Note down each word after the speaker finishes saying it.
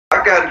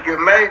I gotta give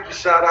major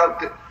shout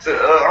out to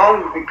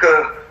homie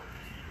because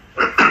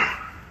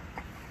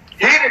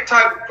he the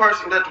type of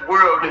person that the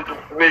world need to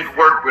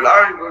work with.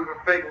 I ain't even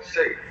fake and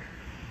say.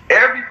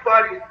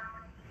 Everybody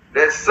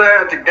that's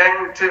signed to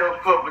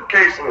GangTales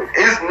publication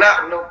is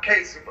not no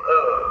case of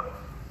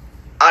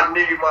I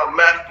need my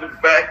master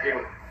back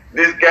and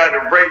this guy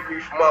to break me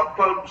for my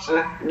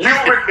publishing. You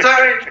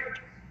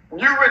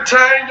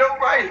retain your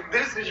rights.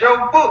 This is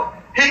your book.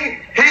 He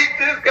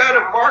just got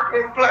a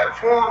marketing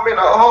platform and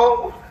a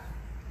whole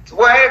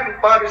swag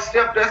about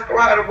himself that's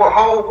gonna have the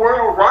whole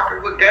world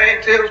rocking with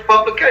GangTales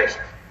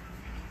publications.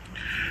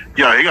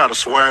 Yeah, he got a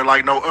swag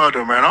like no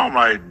other, man. I'm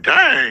like,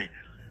 dang.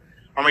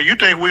 I mean, you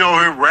think we over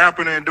here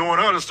rapping and doing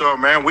other stuff,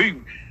 man?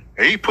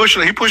 He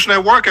pushing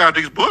that work out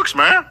these books,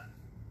 man.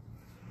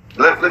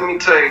 Let me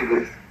tell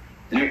you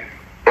this.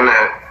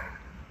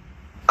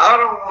 I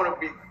don't want to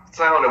be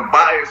sounding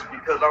biased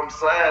because I'm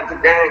signed to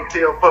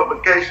GangTales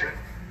publication.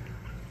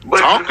 But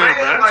talking, the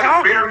man like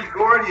talking. Barry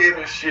Gordy in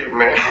this shit,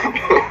 man.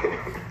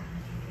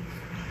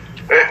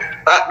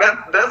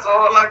 That's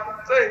all I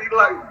can say. He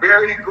like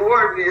Barry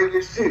Gordy in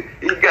this shit.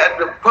 He got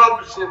the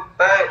publishing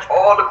thing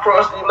all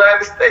across the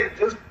United States.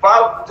 Just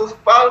follow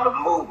the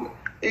movement.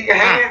 He can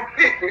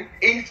handpick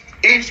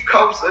each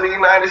coast of the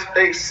United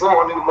States,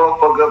 sewing them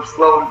motherfucker up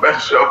slowly by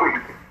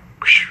showing.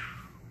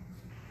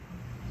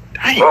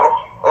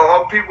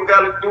 All people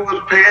gotta do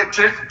is pay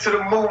attention to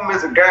the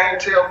movements of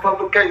GangTales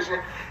publication,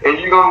 and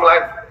you gonna be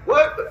like,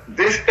 what?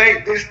 This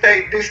state,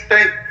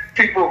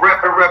 people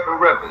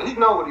repping. He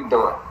know what he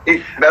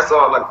doing. That's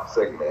all I can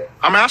say, man.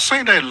 I mean, I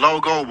seen that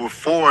logo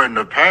before in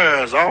the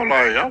past. I was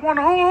like, I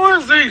wonder who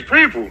is these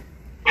people?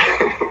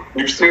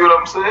 You see what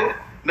I'm saying?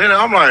 Then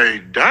I'm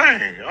like,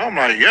 dang. I'm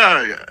like,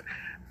 yeah.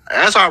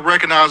 As I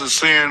recognize and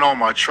seeing on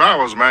my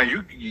travels, man,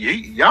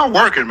 y'all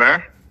working,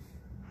 man.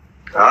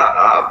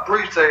 I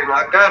appreciate him.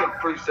 I gotta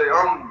appreciate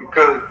him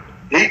because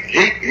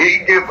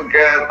he give a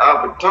guy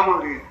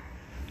opportunity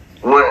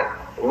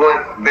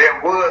when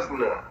there was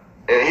none.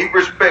 And he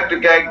respect the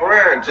guy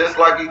grind, just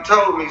like he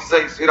told me,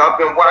 say, shit, I've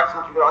been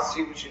watching you, I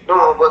see what you're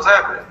doing, what's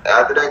happening.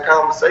 After that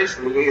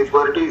conversation, it is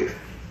what it is.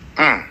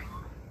 And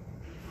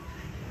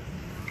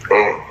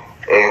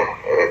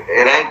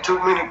it ain't too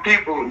many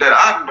people that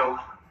I know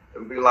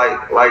and be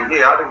like,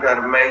 yeah, I done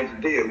got a major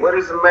deal. What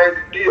is a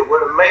major deal?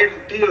 Well, a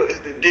major deal is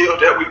the deal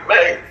that we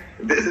made.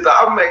 This is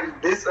our major.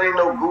 This ain't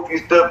no goofy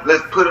stuff.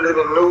 Let's put it in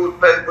the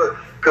newspaper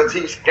because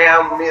he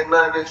scammed me and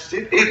none of this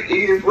shit. It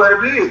is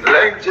what it is. It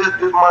ain't just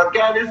this, my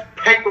guy, this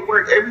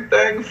paperwork,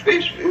 everything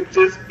official. It's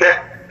just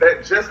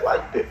that just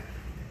like that.